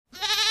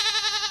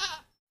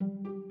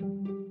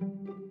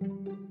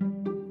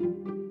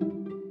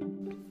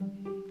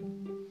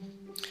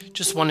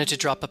Just wanted to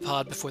drop a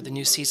pod before the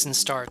new season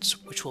starts,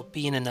 which will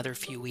be in another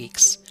few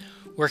weeks,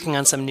 working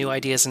on some new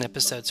ideas and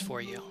episodes for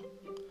you.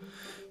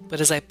 But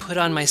as I put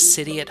on my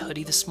City at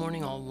hoodie this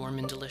morning, all warm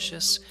and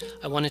delicious,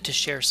 I wanted to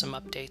share some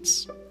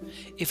updates.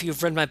 If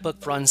you've read my book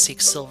Bronze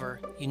Seeks Silver,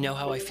 you know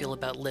how I feel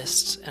about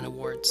lists and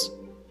awards.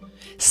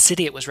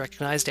 City It was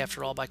recognized,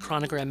 after all, by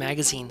Chronogram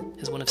Magazine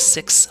as one of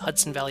 6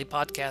 Hudson Valley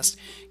podcasts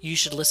you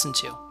should listen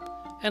to.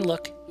 And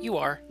look, you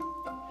are.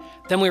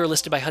 Then we were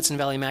listed by Hudson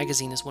Valley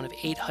Magazine as one of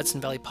 8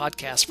 Hudson Valley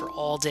podcasts for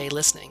all-day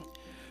listening.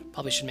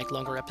 Probably should make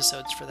longer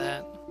episodes for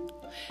that.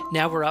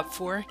 Now we're up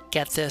for,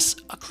 get this,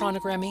 a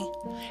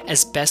Chronogrammy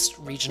as Best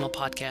Regional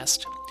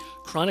Podcast.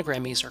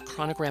 Chronogrammys are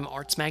Chronogram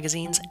Arts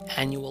Magazine's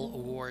annual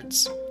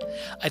awards.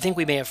 I think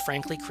we may have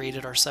frankly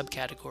created our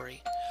subcategory.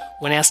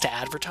 When asked to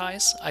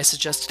advertise, I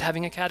suggested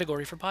having a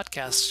category for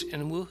podcasts,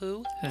 and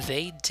woohoo,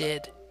 they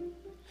did.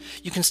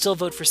 You can still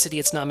vote for City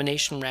It's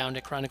nomination round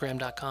at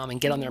chronogram.com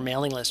and get on their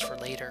mailing list for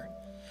later.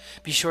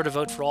 Be sure to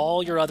vote for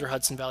all your other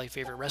Hudson Valley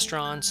favorite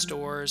restaurants,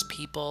 stores,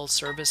 people,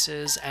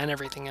 services, and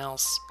everything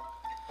else.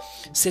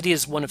 City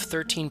is one of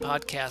 13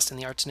 podcasts in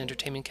the arts and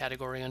entertainment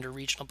category under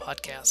regional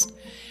podcast,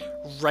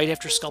 right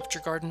after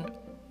Sculpture Garden,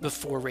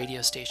 before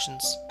radio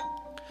stations.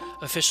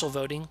 Official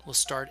voting will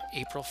start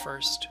April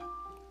 1st.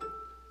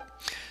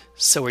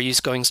 So are you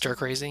going stir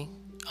crazy?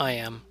 I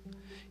am.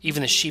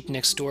 Even the sheep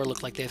next door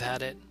look like they've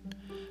had it.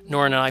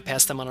 Nora and I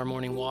pass them on our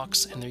morning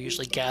walks, and they're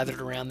usually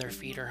gathered around their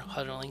feet or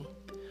huddling.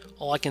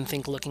 All I can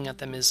think looking at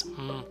them is,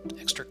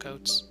 extra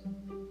coats.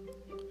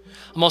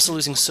 I'm also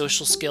losing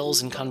social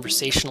skills and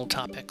conversational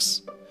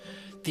topics.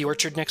 The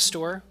orchard next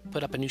door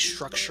put up a new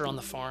structure on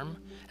the farm,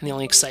 and the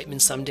only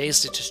excitement some days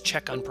is to just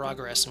check on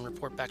progress and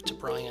report back to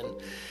Brian.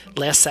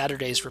 Last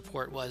Saturday's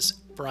report was,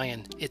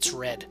 Brian, it's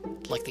red,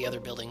 like the other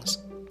buildings.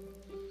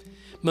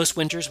 Most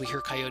winters we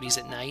hear coyotes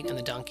at night and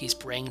the donkeys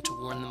braying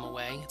to warn them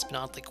away. It's been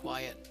oddly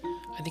quiet.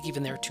 I think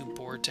even they're too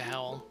bored to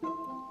howl.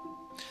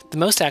 The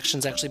most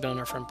action's actually been on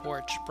our front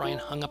porch. Brian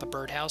hung up a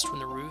birdhouse from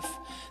the roof.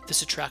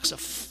 This attracts a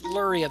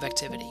flurry of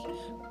activity.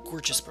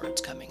 Gorgeous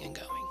birds coming and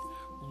going.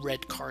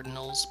 Red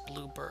cardinals,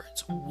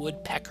 bluebirds,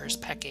 woodpeckers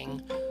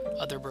pecking,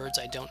 other birds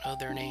I don't know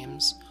their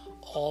names,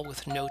 all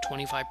with no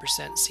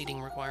 25%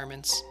 seating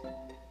requirements.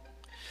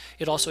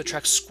 It also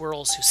attracts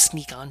squirrels who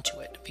sneak onto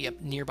it via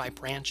nearby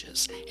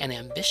branches and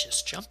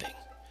ambitious jumping.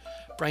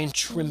 Brian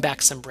trimmed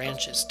back some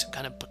branches to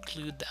kind of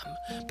preclude them,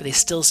 but they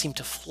still seem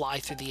to fly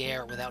through the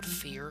air without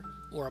fear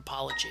or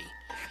apology.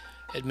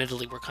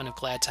 Admittedly, we're kind of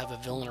glad to have a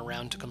villain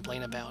around to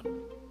complain about.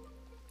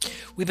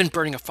 We've been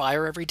burning a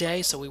fire every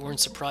day, so we weren't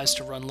surprised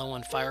to run low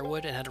on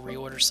firewood and had to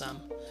reorder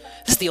some.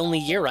 This is the only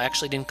year I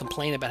actually didn't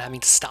complain about having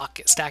to stack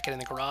it in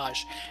the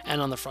garage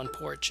and on the front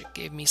porch. It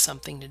gave me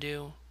something to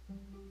do.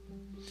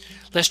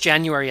 Last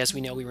January, as we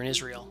know, we were in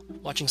Israel,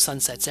 watching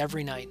sunsets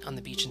every night on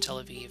the beach in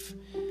Tel Aviv.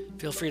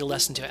 Feel free to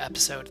listen to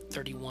episode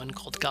 31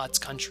 called God's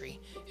Country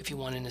if you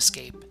want an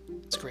escape.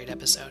 It's a great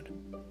episode.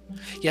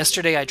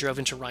 Yesterday, I drove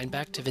into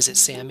Rhinebeck to visit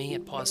Sammy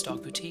at Paws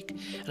Dog Boutique,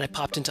 and I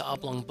popped into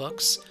Oblong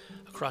Books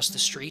across the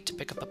street to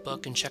pick up a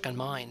book and check on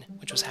mine,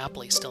 which was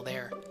happily still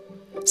there.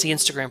 See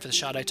Instagram for the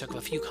shot I took of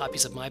a few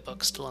copies of my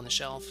book still on the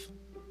shelf.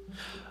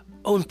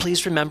 Oh, and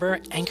please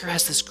remember, Anchor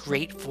has this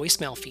great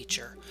voicemail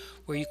feature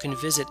where you can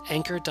visit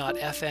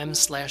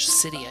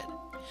anchor.fm/cityit,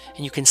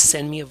 and you can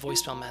send me a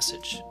voicemail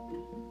message.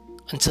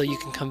 Until you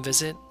can come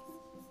visit,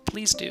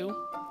 please do.